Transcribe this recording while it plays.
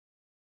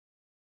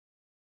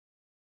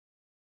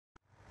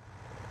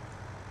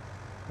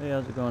Hey,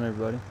 how's it going,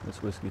 everybody?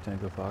 It's Whiskey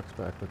Tango Fox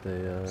back with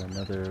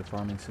another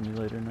Farming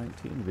Simulator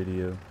 19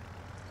 video.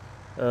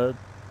 Uh,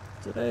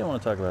 Today I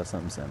want to talk about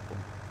something simple.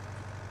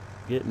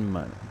 Getting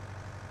money.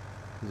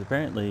 Because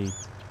apparently,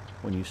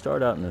 when you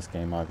start out in this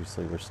game,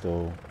 obviously we're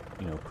still,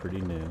 pretty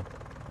new.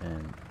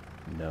 And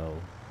no,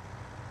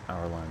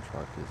 our line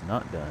truck is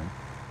not done.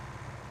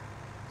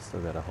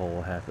 Still got a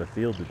whole half a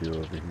field to do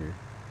over here.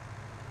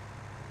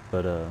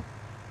 But,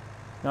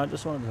 no, I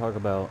just wanted to talk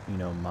about,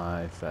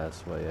 my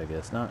fast way, I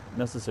guess. Not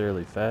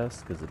necessarily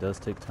fast, because it does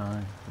take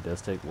time, it does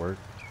take work,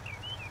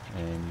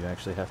 and you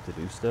actually have to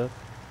do stuff,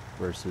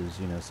 versus,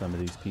 some of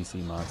these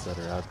PC mods that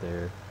are out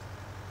there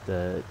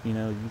that, you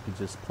can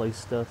just place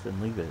stuff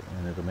and leave it,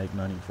 and it'll make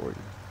money for you.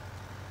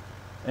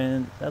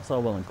 And that's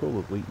all well and cool,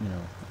 but we,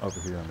 over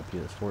here on the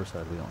PS4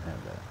 side, we don't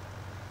have that.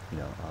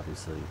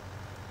 Obviously,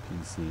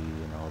 PC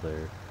and all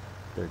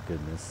their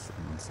goodness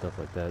and stuff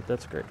like that,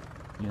 that's great.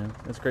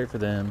 It's great for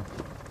them.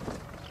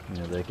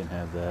 They can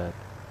have that,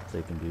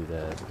 they can do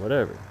that,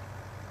 whatever.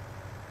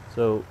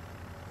 So,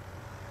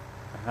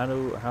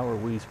 how are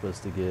we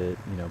supposed to get,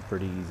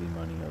 pretty easy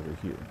money over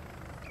here?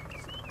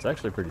 It's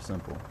actually pretty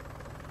simple.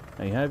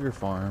 Now you have your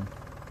farm,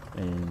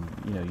 and,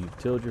 you've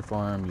tilled your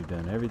farm, you've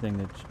done everything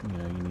that,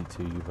 you need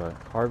to. You've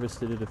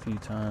harvested it a few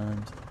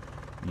times,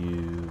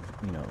 you've,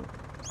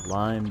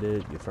 limed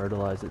it, you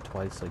fertilize it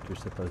twice like you're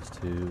supposed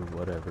to,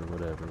 whatever,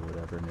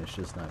 and it's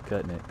just not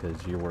cutting it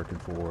because you're working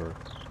for,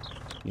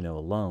 a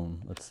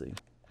loan. Let's see.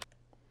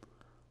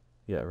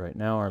 Yeah, right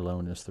now our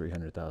loan is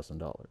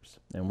 $300,000.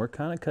 And we're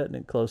kind of cutting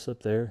it close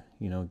up there,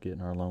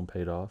 getting our loan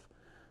paid off.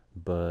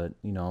 But,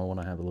 I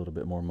want to have a little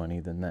bit more money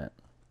than that.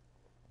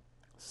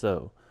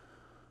 So,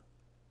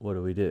 what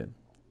do?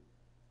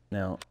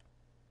 Now,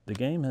 the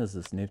game has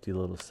this nifty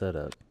little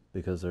setup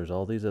because there's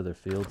all these other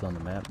fields on the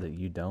map that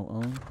you don't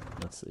own.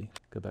 Let's see.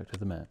 Go back to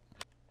the map.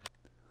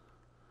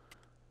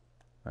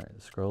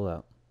 Alright, scroll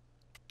out.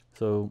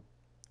 So,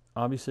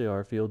 obviously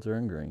our fields are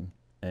in green,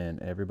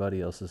 and everybody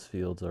else's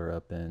fields are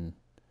up in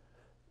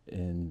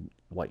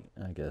white,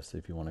 I guess,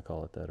 if you want to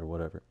call it that or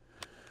whatever.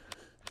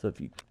 So if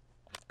you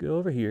go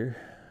over here,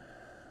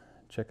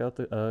 check out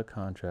the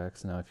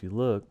contracts. Now if you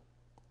look,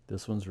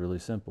 this one's really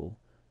simple.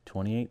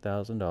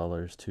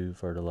 $28,000 to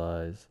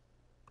fertilize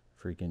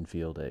freaking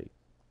field 8.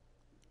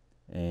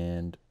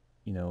 And,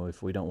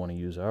 if we don't want to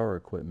use our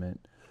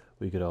equipment,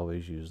 we could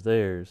always use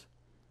theirs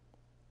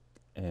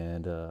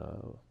and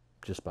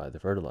just buy the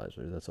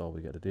fertilizer. That's all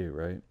we got to do,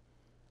 right?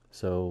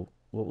 So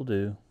what we'll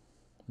do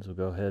is we'll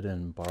go ahead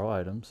and borrow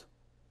items.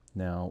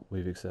 Now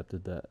we've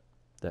accepted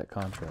that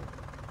contract.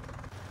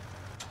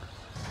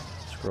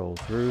 Scroll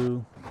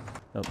through.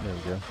 Oh, there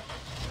we go.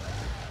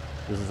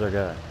 This is our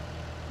guy,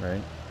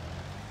 right?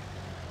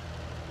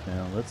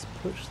 Now let's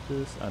push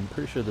this. I'm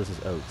pretty sure this is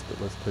oats, but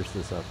let's push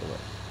this out the way.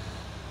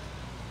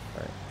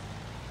 Alright.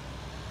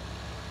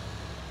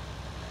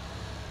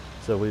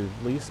 So we've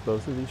leased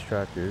both of these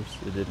tractors.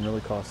 It didn't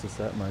really cost us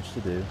that much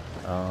to do.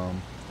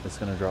 It's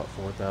going to drop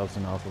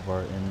 $4,000 off of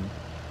our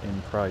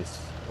in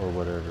price or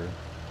whatever.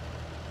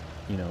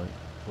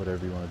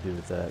 Whatever you want to do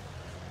with that.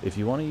 If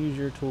you want to use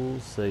your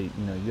tools, say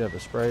you have a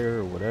sprayer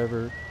or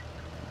whatever,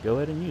 go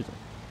ahead and use them.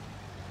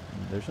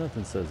 There's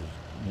nothing that says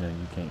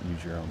you can't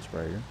use your own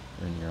sprayer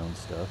and your own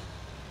stuff.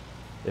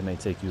 It may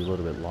take you a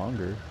little bit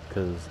longer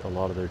because a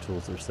lot of their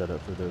tools are set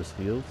up for those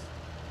fields.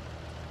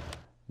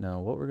 Now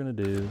what we're going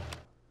to do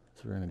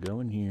is we're going to go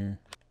in here,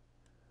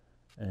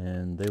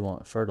 and they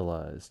want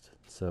fertilized.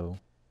 So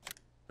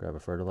grab a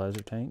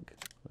fertilizer tank.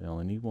 We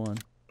only need one.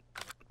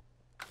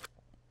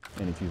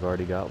 And if you've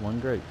already got one,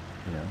 great.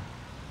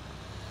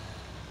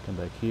 Come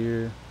back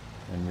here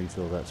and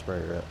refill that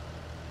sprayer up.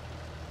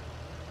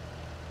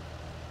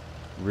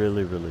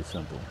 Really, really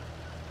simple.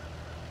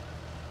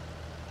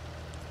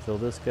 Fill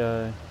this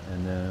guy,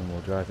 and then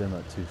we'll drive him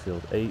up to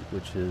field 8,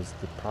 which is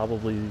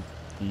probably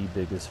the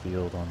biggest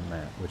field on the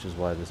map, which is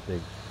why this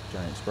big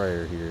giant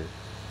sprayer here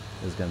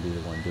is going to be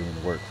the one doing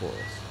the work for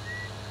us.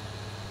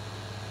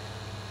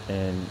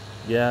 And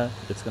yeah,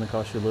 it's going to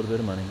cost you a little bit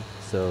of money.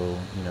 So,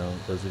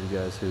 those of you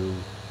guys who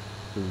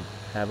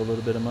have a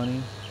little bit of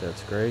money,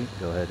 that's great.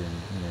 Go ahead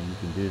and, you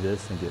can do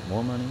this and get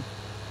more money.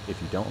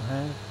 If you don't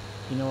have,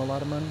 a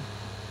lot of money,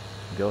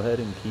 go ahead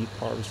and keep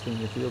harvesting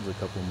your fields a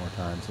couple more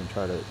times and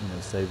try to,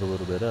 save a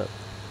little bit up.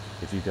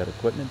 If you've got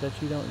equipment that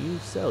you don't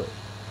use, sell it.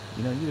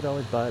 You could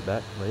always buy it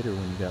back later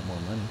when you got more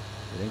money.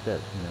 It ain't that,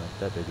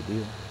 that big a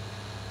deal.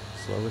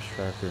 Slowest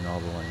tractor in all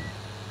the land.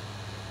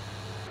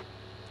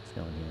 Let's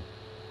go in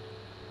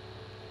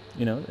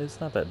here. It's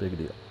not that big a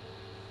deal.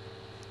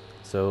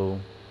 So,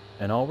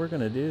 and all we're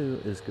going to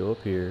do is go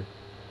up here,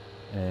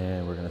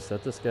 and we're going to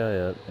set this guy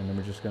up, and then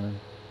we're just going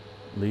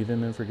to leave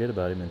him and forget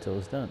about him until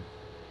it's done.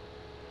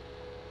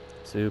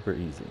 Super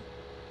easy.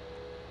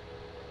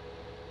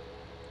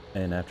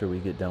 And after we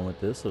get done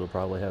with this, it'll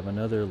probably have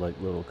another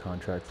little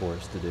contract for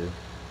us to do.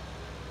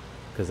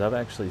 Because I've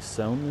actually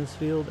sown this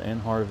field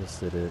and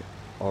harvested it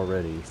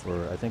already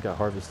for, I think I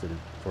harvested it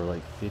for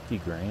 50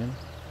 grand,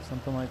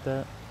 something like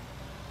that.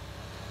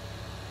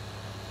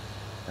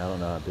 I don't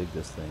know how big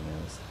this thing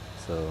is.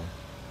 So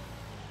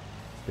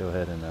Let's go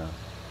ahead and,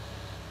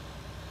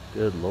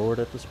 good Lord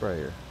at the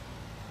sprayer.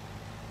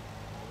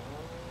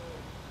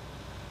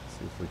 Let's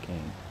see if we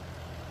can.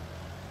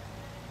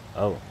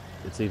 Oh,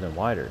 it's even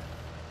wider.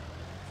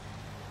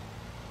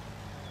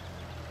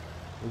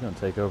 We're going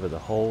to take over the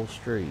whole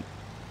street.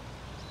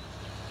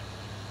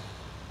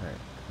 Alright,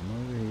 come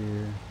over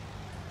here.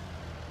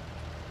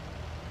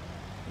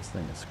 This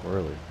thing is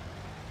squirrely.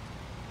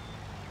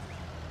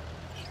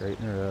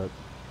 Straighten her up.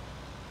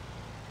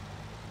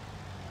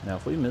 Now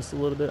if we miss a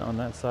little bit on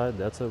that side,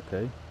 that's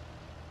okay.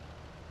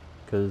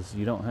 Because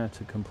you don't have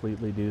to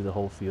completely do the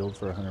whole field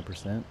for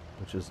 100%,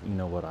 which is, you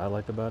know, what I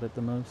like about it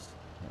the most.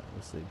 Right,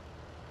 let's see.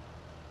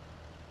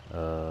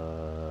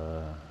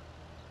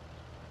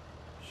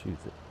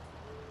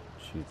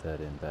 Shoot that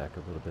in back a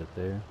little bit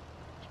there.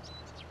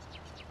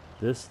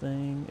 This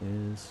thing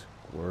is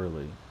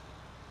squirrely.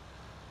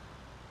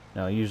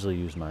 Now I usually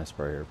use my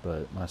sprayer,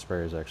 but my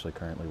sprayer is actually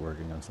currently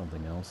working on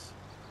something else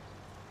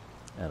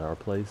at our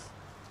place.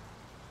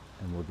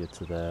 And we'll get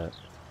to that.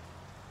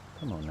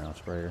 Come on now,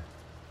 sprayer.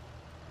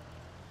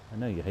 I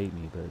know you hate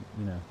me, but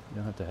you know, you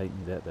don't have to hate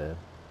me that bad.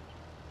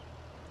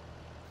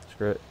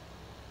 Screw it.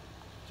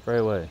 Spray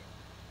away.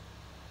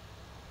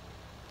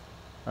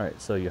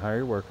 Alright, so you hire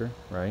your worker,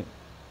 right?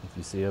 If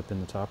you see up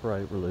in the top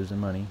right, we're losing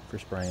money for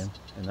spraying,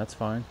 and that's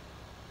fine.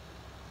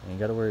 You ain't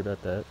got to worry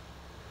about that.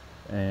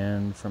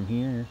 And from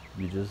here,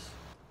 you just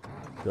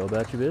go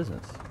about your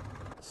business.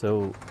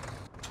 So,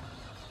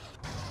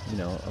 you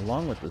know,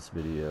 along with this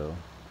video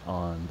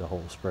on the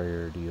whole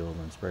sprayer deal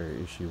and sprayer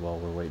issue while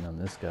we're waiting on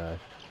this guy,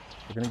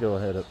 we're going to go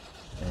ahead up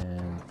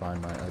and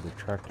find my other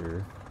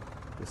tractor,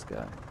 this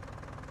guy.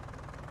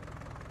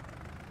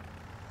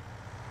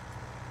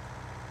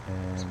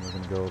 And we're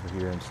going to go over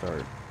here and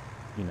start,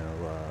 you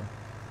know,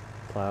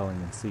 plowing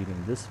and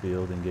seeding this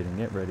field and getting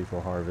it ready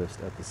for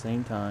harvest. At the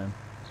same time,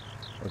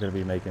 we're going to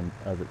be making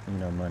other, you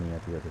know, money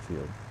at the other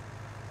field.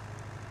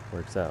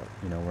 Works out.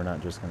 You know, we're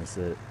not just going to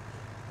sit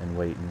and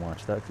wait and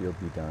watch that field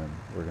be done.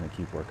 We're going to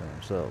keep working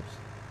ourselves.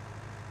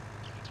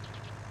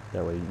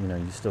 That way, you know,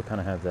 you still kind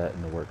of have that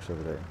in the works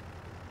over there.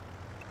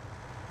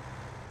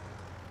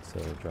 So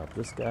drop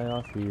this guy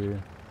off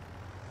here.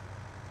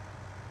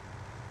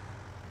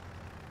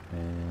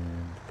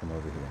 And come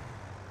over here.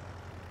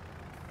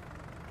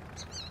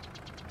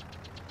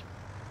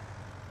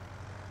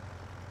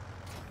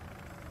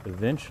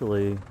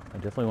 Eventually, I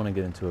definitely want to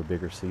get into a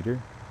bigger seeder,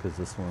 because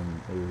this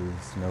one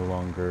is no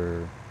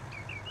longer,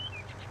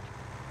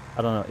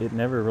 I don't know, it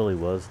never really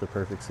was the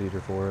perfect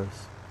seeder for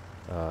us.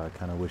 I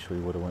kind of wish we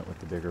would have went with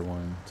the bigger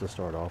one to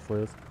start off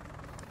with,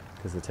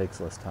 because it takes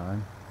less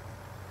time.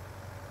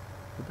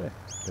 Okay,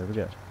 there we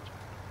go.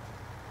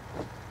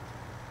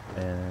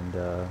 And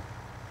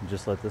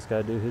just let this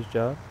guy do his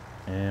job,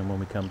 and when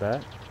we come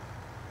back,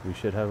 we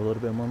should have a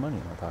little bit more money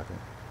in our pocket.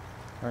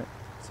 Alright,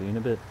 see you in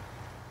a bit.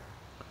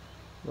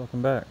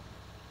 Welcome back.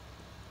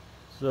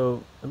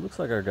 So it looks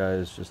like our guy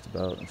is just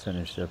about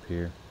finished up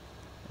here,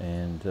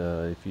 and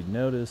if you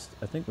noticed,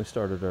 I think we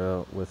started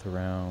out with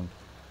around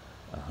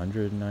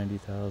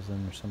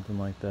 190,000 or something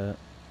like that,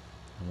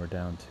 and we're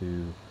down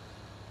to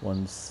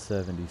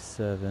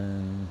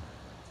 177,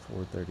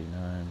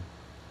 439.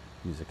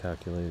 Use a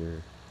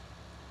calculator.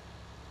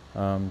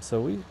 So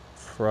we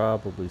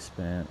probably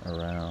spent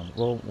around,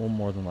 well, we'll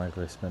more than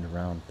likely spend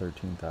around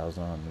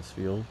 13,000 on this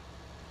field,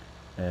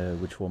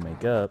 which will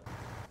make up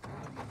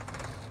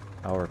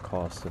our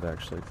cost of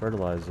actually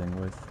fertilizing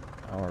with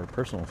our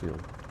personal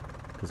field,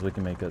 because we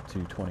can make up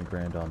to 20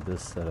 grand on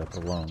this setup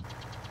alone,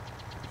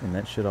 and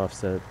that should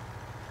offset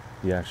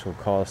the actual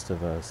cost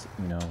of us,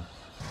 you know,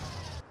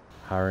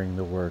 hiring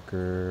the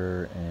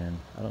worker, and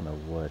I don't know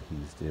what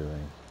he's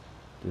doing.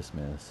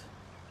 Dismiss.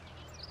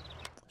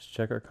 Let's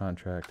check our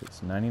contract.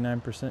 It's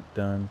 99%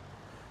 done,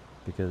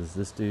 because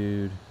this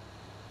dude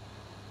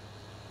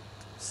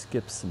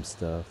skips some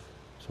stuff.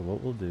 So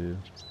what we'll do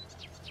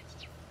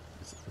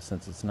is,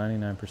 since it's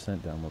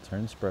 99% done, we'll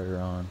turn the sprayer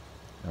on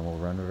and we'll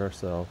run it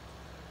ourselves.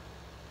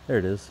 There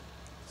it is.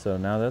 So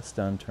now that's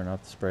done, turn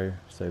off the sprayer,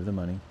 save the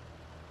money,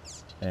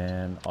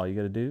 and all you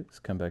got to do is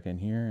come back in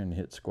here and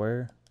hit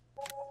square,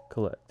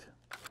 collect.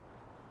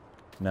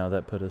 Now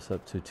that put us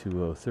up to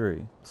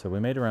 203. So we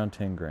made around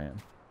 10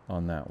 grand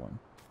on that one.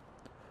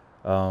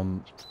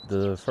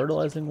 The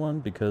fertilizing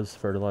one, because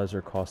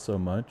fertilizer costs so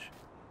much,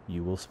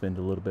 you will spend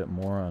a little bit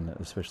more on it,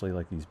 especially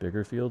like these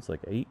bigger fields,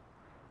 like 8,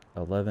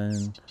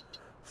 11,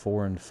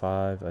 4, and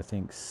 5. I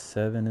think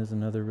 7 is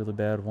another really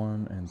bad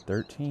one, and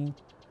 13.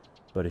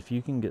 But if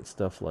you can get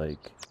stuff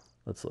like,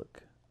 let's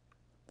look,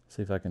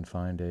 see if I can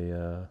find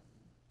a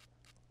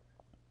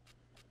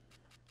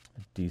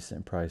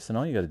decent price. And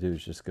all you got to do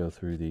is just go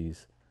through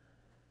these.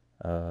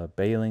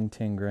 Baling,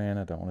 10 grand.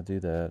 I don't want to do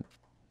that.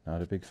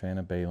 Not a big fan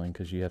of baling,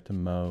 because you have to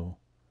mow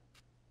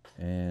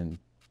and,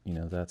 you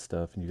know, that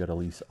stuff, and you got to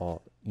lease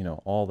all, you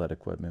know, all that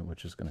equipment,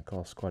 which is going to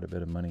cost quite a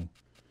bit of money.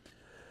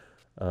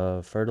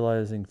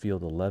 Fertilizing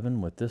field 11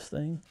 with this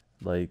thing,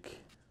 like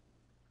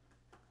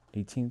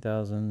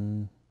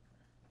 18,000.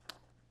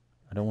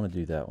 I don't want to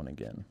do that one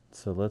again.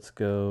 So let's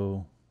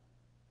go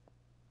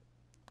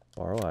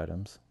Borrow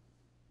items.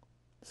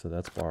 So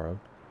that's borrowed.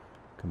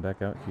 Come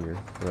back out here.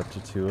 We're up to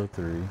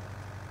 203.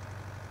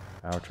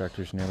 Our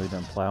tractor's nearly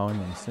done plowing,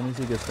 and as soon as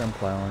he gets done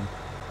plowing,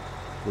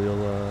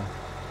 we'll, oh,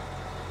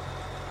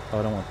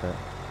 I don't want that.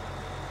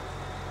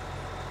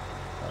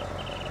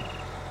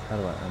 How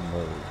do I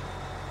unload?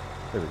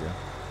 There we go.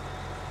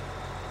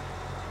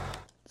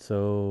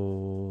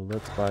 So,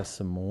 let's buy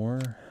some more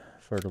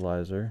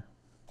fertilizer.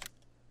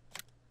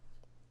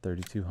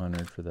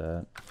 3,200 for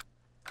that.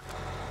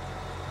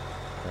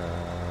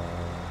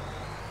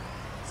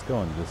 Let's go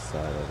on this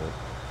side of it.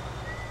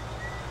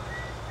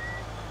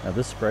 Now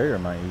this sprayer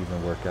might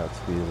even work out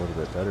to be a little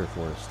bit better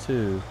for us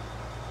too,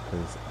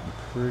 because I'm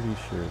pretty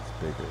sure it's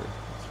bigger.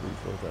 Let's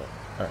refill that.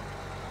 Alright.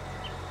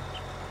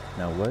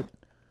 Now what?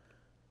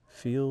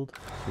 Field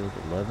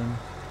 11.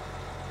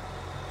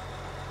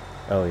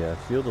 Oh yeah,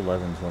 field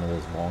 11 is one of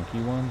those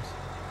wonky ones.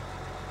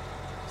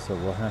 So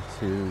we'll have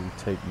to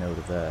take note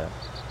of that.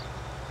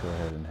 Go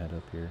ahead and head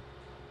up here.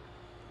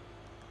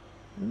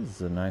 This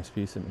is a nice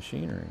piece of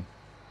machinery.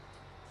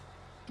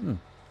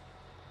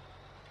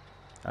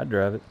 I'd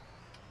drive it.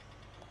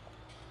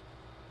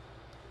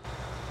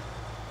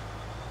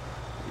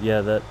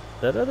 Yeah, that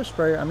other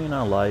sprayer, I mean,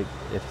 I like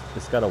if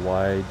it's got a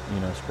wide,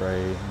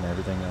 spray and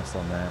everything else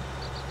on that.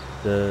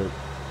 The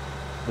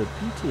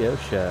PTO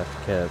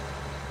shaft kept,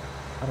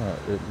 I don't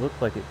know, it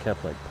looked like it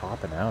kept like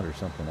popping out or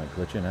something, like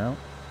glitching out.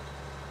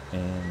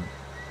 And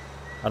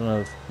I don't know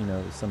if,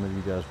 some of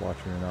you guys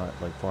watching or not,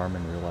 like farm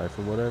in real life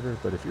or whatever,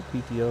 but if your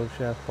PTO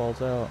shaft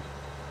falls out,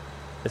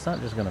 it's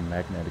not just going to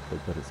magnetically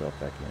put itself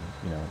back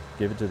in.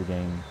 Give it to the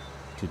game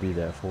to do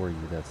that for you.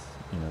 That's,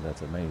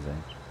 that's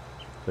amazing.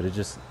 But it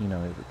just, I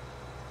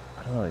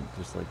don't know, it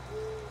just like,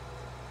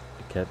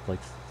 it kept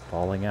like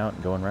falling out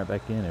and going right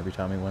back in every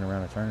time he went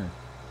around a turn.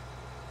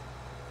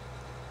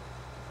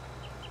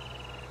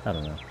 I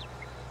don't know.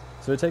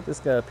 So we take this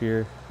guy up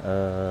here.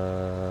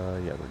 Yeah,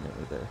 we're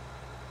nearly there.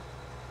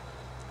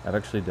 I've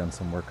actually done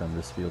some work on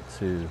this field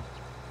too,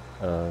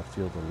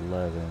 field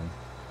 11,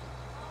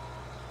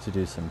 to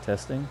do some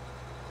testing,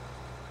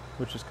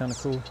 which is kind of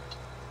cool.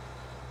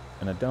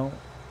 And I don't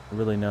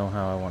really know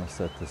how I want to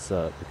set this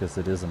up because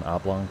it is an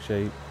oblong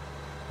shape,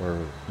 or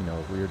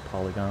a weird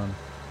polygon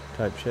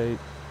type shape.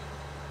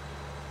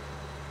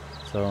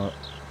 So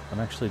I'm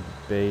actually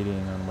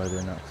debating on whether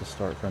or not to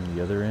start from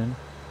the other end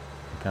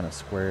and kind of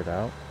square it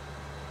out,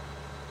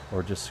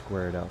 or just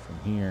square it out from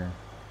here.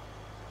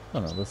 I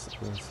don't know, let's see.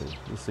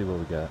 Let's see what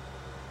we got.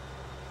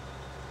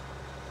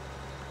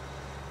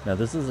 Now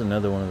this is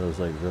another one of those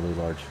like really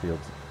large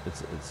fields.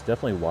 It's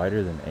definitely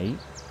wider than 8,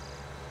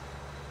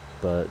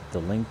 but the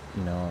length,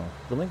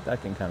 the length I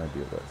can kind of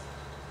deal with.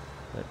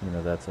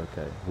 But, that's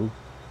okay. Woo.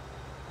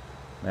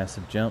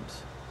 Massive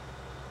jumps.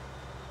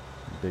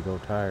 Big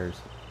old tires.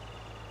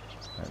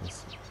 Alright,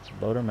 let's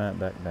load our map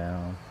back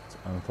down. Let's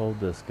unfold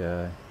this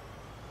guy.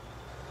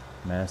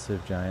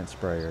 Massive giant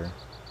sprayer.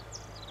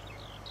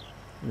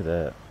 Look at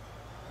that.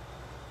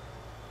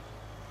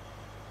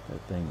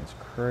 That thing is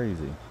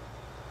crazy.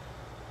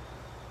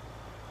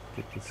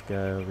 Get this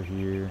guy over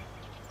here.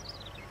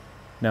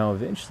 Now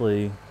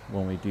eventually,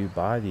 when we do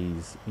buy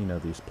these,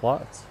 these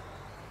plots,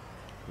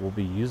 we'll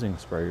be using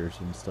sprayers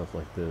and stuff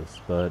like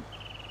this, but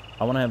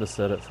I want to have a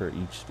setup for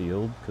each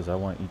field, because I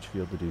want each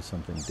field to do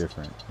something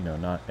different.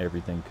 Not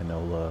everything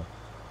canola,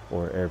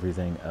 or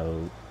everything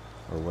oat,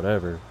 or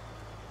whatever.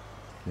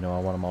 I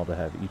want them all to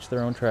have each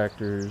their own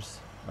tractors,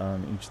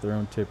 each their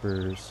own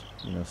tippers,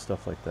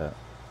 stuff like that,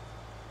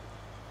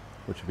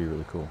 which would be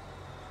really cool.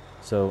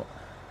 So,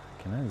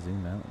 can I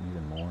zoom out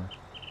even more?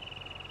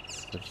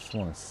 I just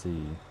want to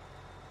see.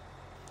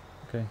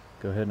 Okay,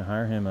 go ahead and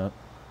hire him up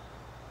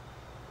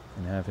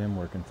and have him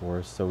working for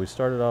us. So we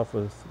started off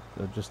with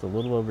just a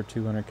little over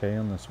 200K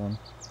on this one.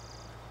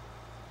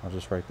 I'll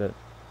just write that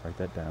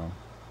down.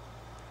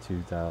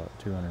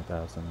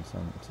 200,000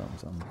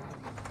 something.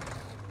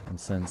 And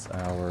since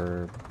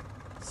our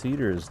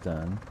seeder is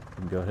done,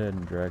 we can go ahead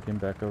and drag him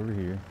back over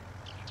here.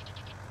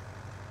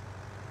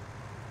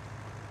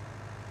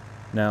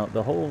 Now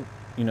the whole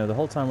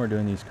time we're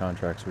doing these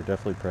contracts, we're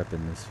definitely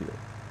prepping this field,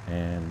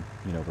 and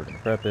we're gonna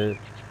prep it.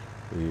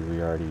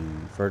 We already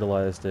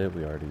fertilized it,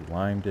 we already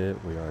limed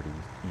it, we already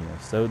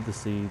sowed the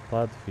seed,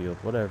 plowed the field,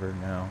 whatever.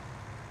 Now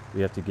we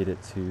have to get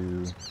it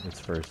to its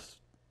first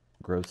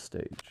growth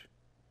stage.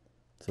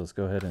 So let's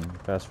go ahead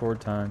and fast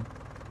forward time,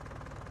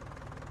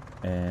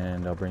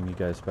 and I'll bring you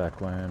guys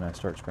back when I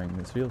start spraying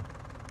this field.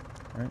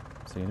 Alright,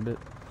 see you in a bit.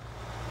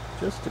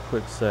 Just a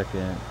quick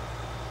second,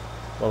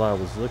 while I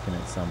was looking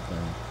at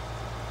something.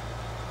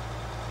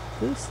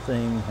 This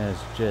thing has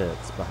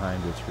jets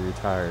behind its rear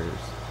tires,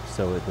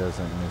 so it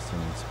doesn't miss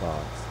any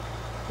spots.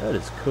 That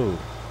is cool.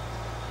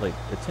 Like,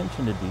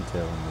 attention to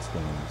detail in this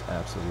game is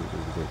absolutely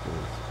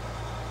ridiculous.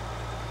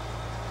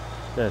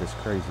 That is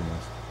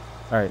craziness.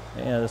 Alright,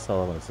 yeah, that's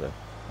all I want to say.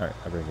 Alright,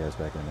 I'll bring you guys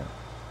back in a minute.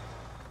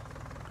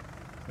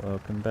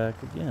 Welcome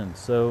back again.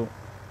 So,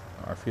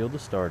 our field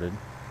has started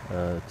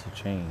to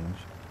change.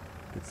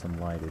 Get some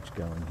lightage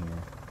going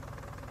here.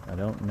 I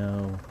don't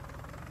know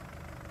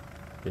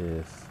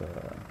if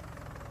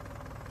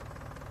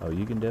Oh,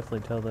 you can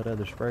definitely tell that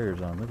other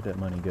sprayer's on. Look at that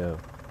money go.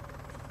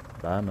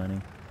 Bye, money.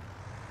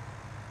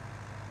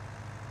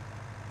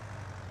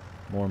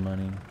 More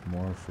money,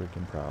 more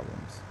freaking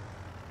problems.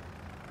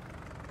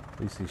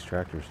 At least these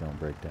tractors don't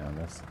break down.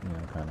 That's, you know,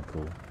 kind of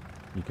cool.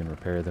 You can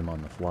repair them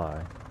on the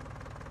fly.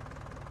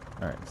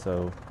 Alright,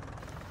 so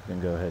we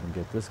can go ahead and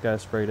get this guy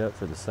sprayed up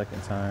for the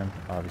second time.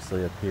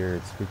 Obviously up here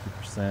it's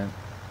 50%.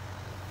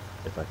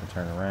 If I can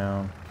turn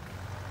around.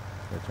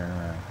 If I turn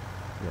around.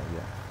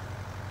 Yeah.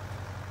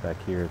 Back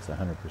here it's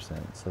 100%,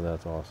 so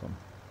that's awesome.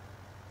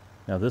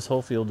 Now this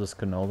whole field is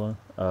canola.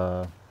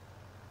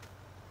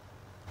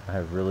 I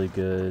have really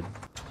good,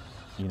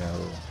 you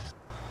know,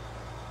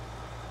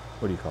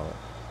 what do you call it?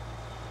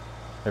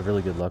 I have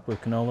really good luck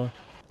with canola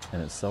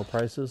and its sell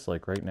prices.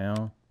 Like right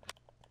now,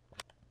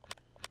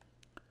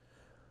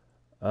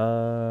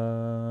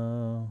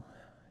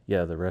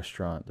 yeah, the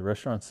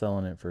restaurant's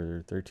selling it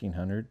for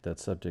 $1,300.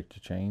 That's subject to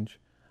change,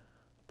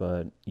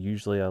 but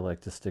usually I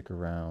like to stick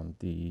around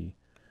the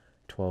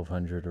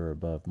 $1,200 or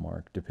above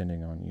mark,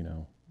 depending on, you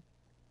know,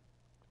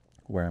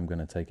 where I'm going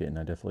to take it, and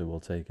I definitely will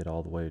take it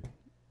all the way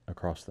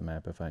across the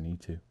map if I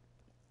need to.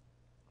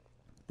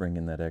 Bring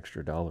in that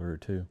extra $1 or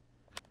 $2.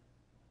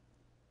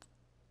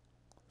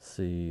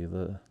 See,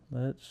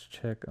 let's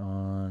check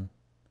on,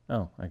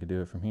 oh, I could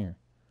do it from here.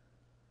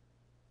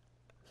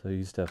 So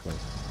he's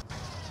definitely,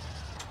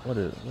 what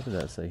did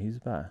that say? He's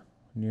about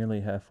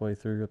nearly halfway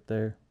through up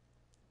there.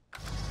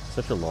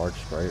 Such a large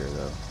sprayer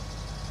though.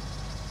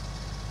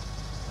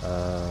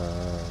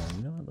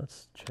 You know what,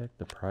 let's check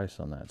the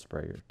price on that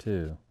sprayer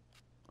too.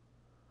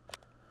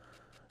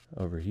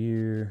 Over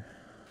here,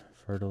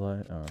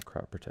 fertilizer,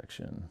 crop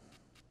protection.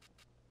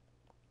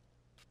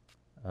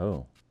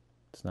 Oh,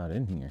 it's not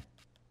in here.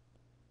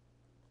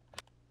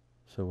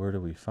 So where do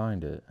we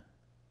find it?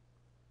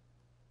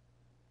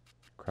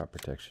 Crop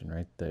protection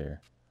right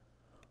there.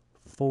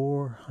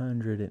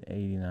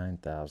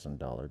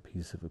 $489,000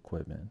 piece of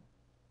equipment.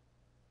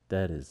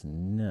 That is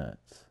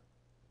nuts.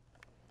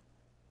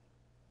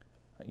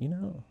 You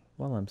know,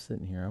 while I'm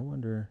sitting here, I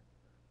wonder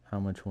how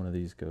much one of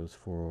these goes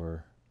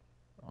for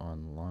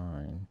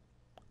online,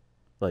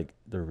 like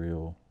the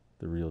real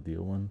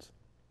deal ones.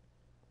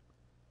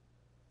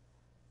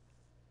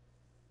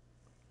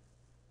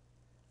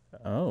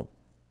 Oh,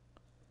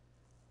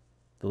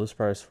 the list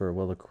price for a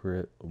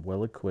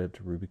well-equipped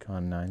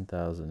Rubicon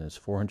 9000 is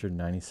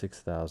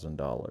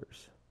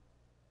 $496,000.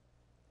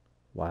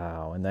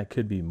 Wow, and that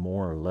could be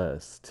more or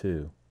less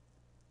too.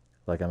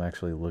 Like I'm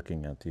actually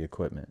looking at the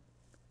equipment.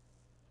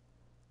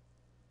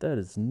 That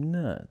is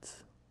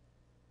nuts.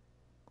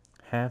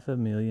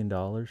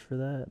 $500,000 for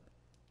that?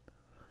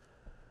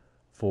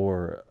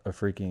 For a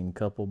freaking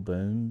couple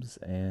booms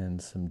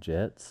and some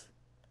jets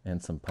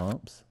and some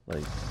pumps?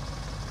 Like,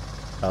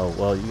 oh,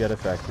 well, you gotta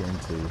factor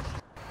into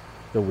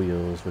the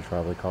wheels, which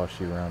probably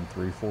cost you around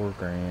 $3-4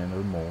 grand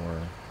or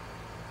more,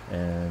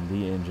 and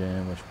the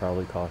engine, which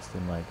probably cost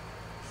him like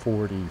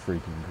 40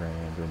 freaking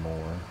grand or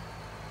more.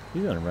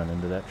 He's gonna run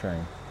into that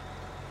train.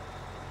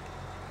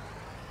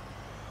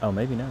 Oh,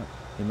 maybe not.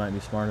 He might be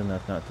smart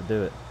enough not to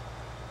do it.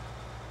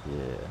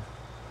 Yeah.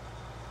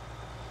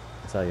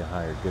 That's how you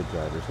hire good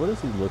drivers. What does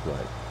he look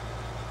like?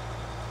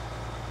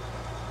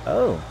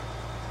 Oh.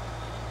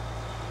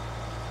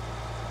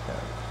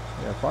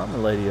 Yeah, farmer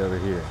lady over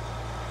here.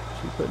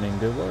 She's putting in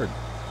good work.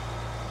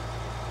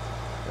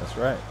 That's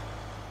right.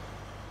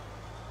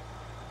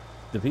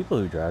 The people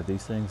who drive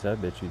these things, I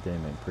bet you they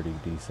make pretty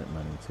decent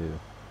money too.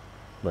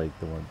 Like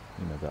the one,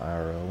 you know, the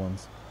IRL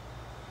ones.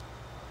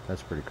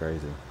 That's pretty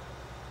crazy.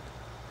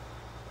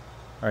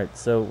 Alright,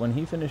 so when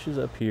he finishes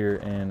up here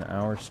and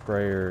our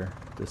sprayer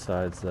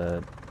decides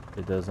that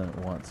it doesn't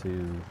want to,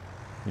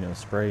 you know,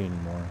 spray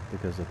anymore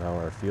because of how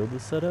our field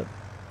is set up,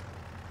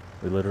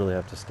 we literally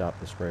have to stop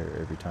the sprayer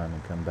every time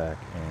and come back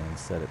and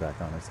set it back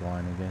on its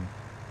line again,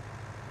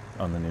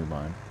 on the new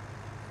line.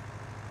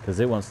 Because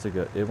it wants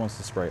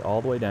to spray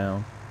all the way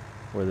down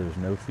where there's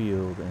no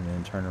field and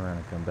then turn around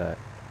and come back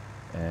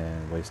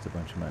and waste a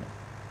bunch of money.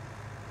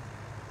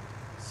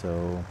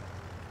 So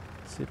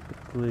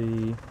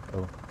typically,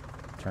 oh,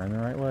 turn the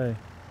right way,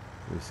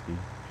 whiskey,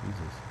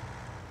 Jesus.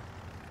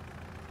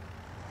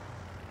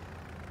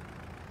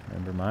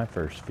 Remember my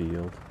first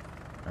field.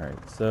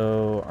 Alright,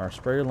 so our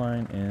sprayer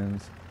line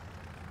ends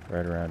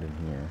right around in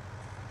here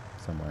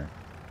somewhere.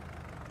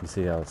 You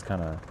see how it's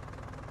kind of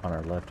on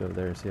our left over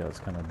there? See how it's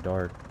kind of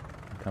dark,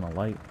 kind of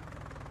light?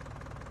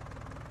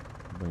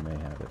 We may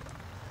have it.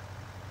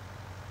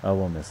 Oh,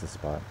 we'll miss the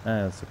spot.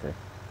 That's okay.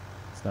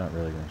 It's not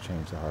really going to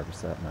change the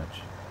harvest that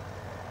much.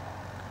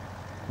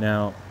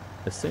 Now,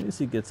 as soon as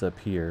he gets up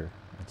here,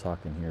 I'm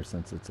talking here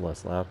since it's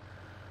less loud,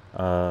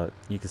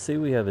 you can see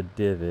we have a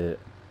divot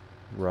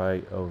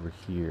right over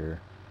here,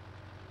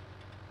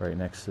 right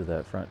next to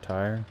that front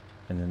tire,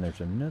 and then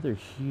there's another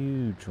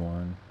huge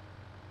one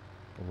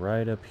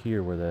right up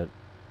here where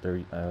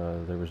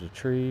there was a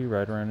tree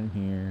right around in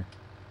here.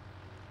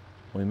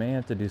 We may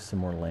have to do some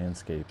more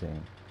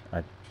landscaping.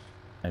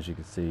 As you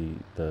can see,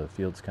 the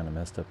field's kind of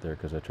messed up there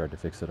because I tried to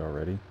fix it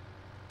already.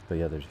 But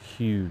yeah, there's a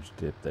huge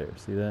dip there.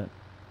 See that?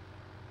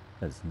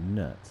 That's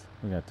nuts.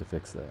 We're gonna have to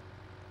fix that.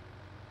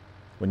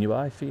 When you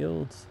buy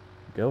fields,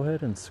 go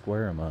ahead and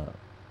square them up,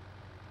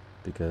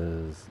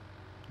 because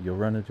you'll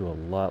run into a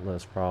lot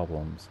less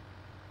problems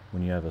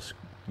when you have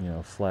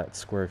a flat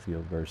square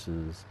field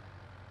versus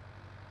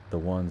the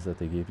ones that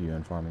they give you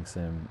in Farming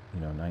Sim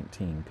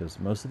 19, because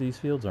most of these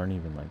fields aren't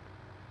even like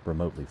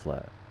remotely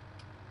flat.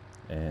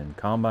 And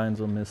combines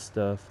will miss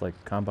stuff.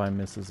 Like combine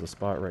misses a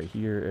spot right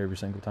here every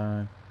single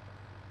time.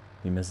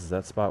 He misses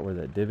that spot where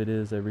that divot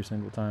is every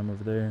single time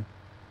over there.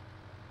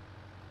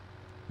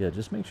 Yeah,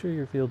 just make sure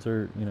your fields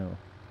are,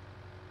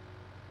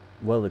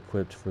 well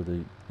equipped for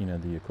the,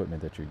 the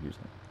equipment that you're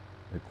using.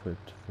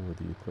 Equipped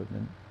for the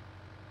equipment.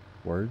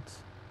 Words?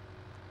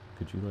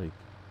 Could you like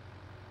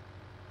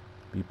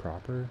be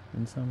proper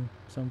in some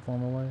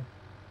form of way?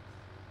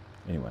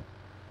 Anyway.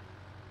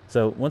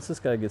 So once this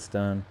guy gets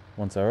done,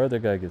 once our other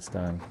guy gets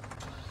done,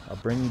 I'll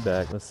bring you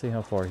back. Let's see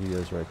how far he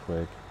is right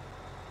quick.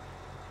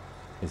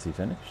 Is he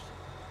finished?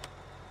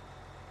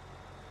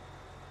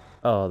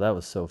 Oh, that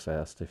was so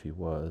fast if he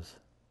was.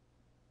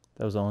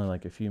 That was only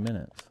like a few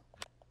minutes.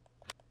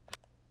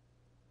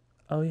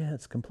 Oh yeah,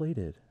 it's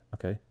completed.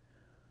 Okay.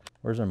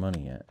 Where's our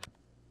money at?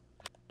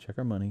 Check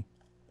our money.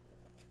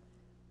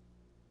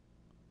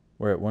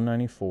 We're at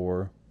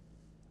 194,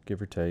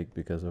 give or take,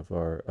 because of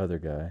our other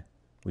guy.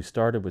 We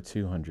started with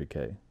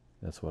 200K.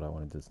 That's what I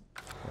wanted to.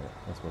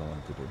 That's what I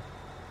wanted to do.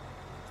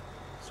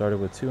 Started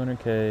with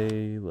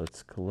 200K.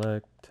 Let's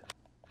collect.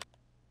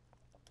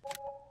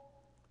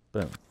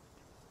 Boom.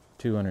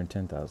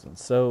 210,000.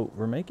 So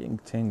we're making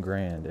 10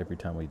 grand every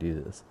time we do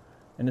this,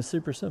 and it's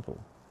super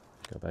simple.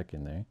 Go back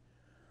in there,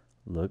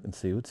 look and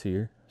see what's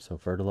here. So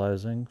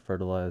fertilizing.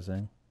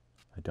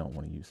 I don't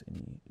want to use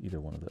either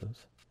one of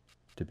those,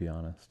 to be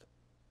honest.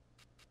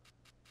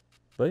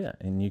 But yeah,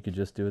 and you could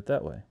just do it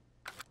that way.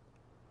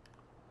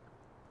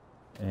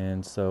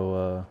 And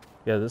so,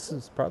 yeah, this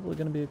is probably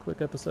going to be a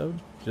quick episode.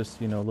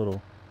 Just, a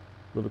little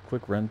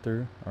quick run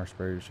through. Our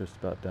sprayer is just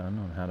about done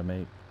on how to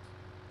make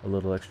a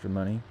little extra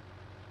money.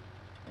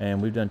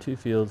 And we've done 2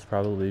 fields,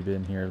 probably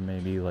been here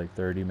maybe like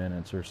 30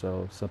 minutes or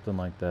so, something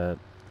like that.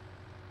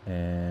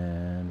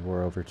 And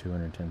we're over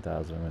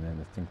 210,000,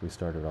 and I think we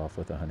started off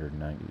with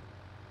 190,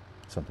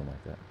 something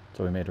like that.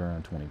 So we made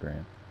around 20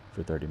 grand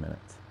for 30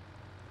 minutes.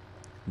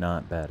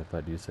 Not bad, if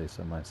I do say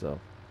so myself.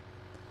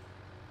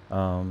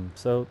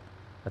 So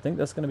I think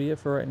that's going to be it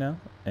for right now.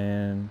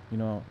 And,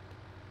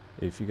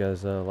 if you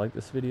guys like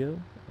this video,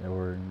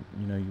 or,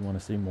 you want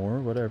to see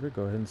more, whatever,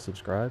 go ahead and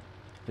subscribe.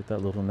 Hit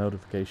that little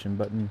notification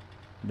button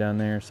down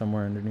there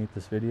somewhere underneath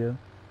this video.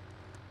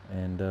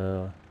 And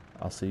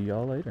I'll see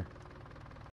y'all later.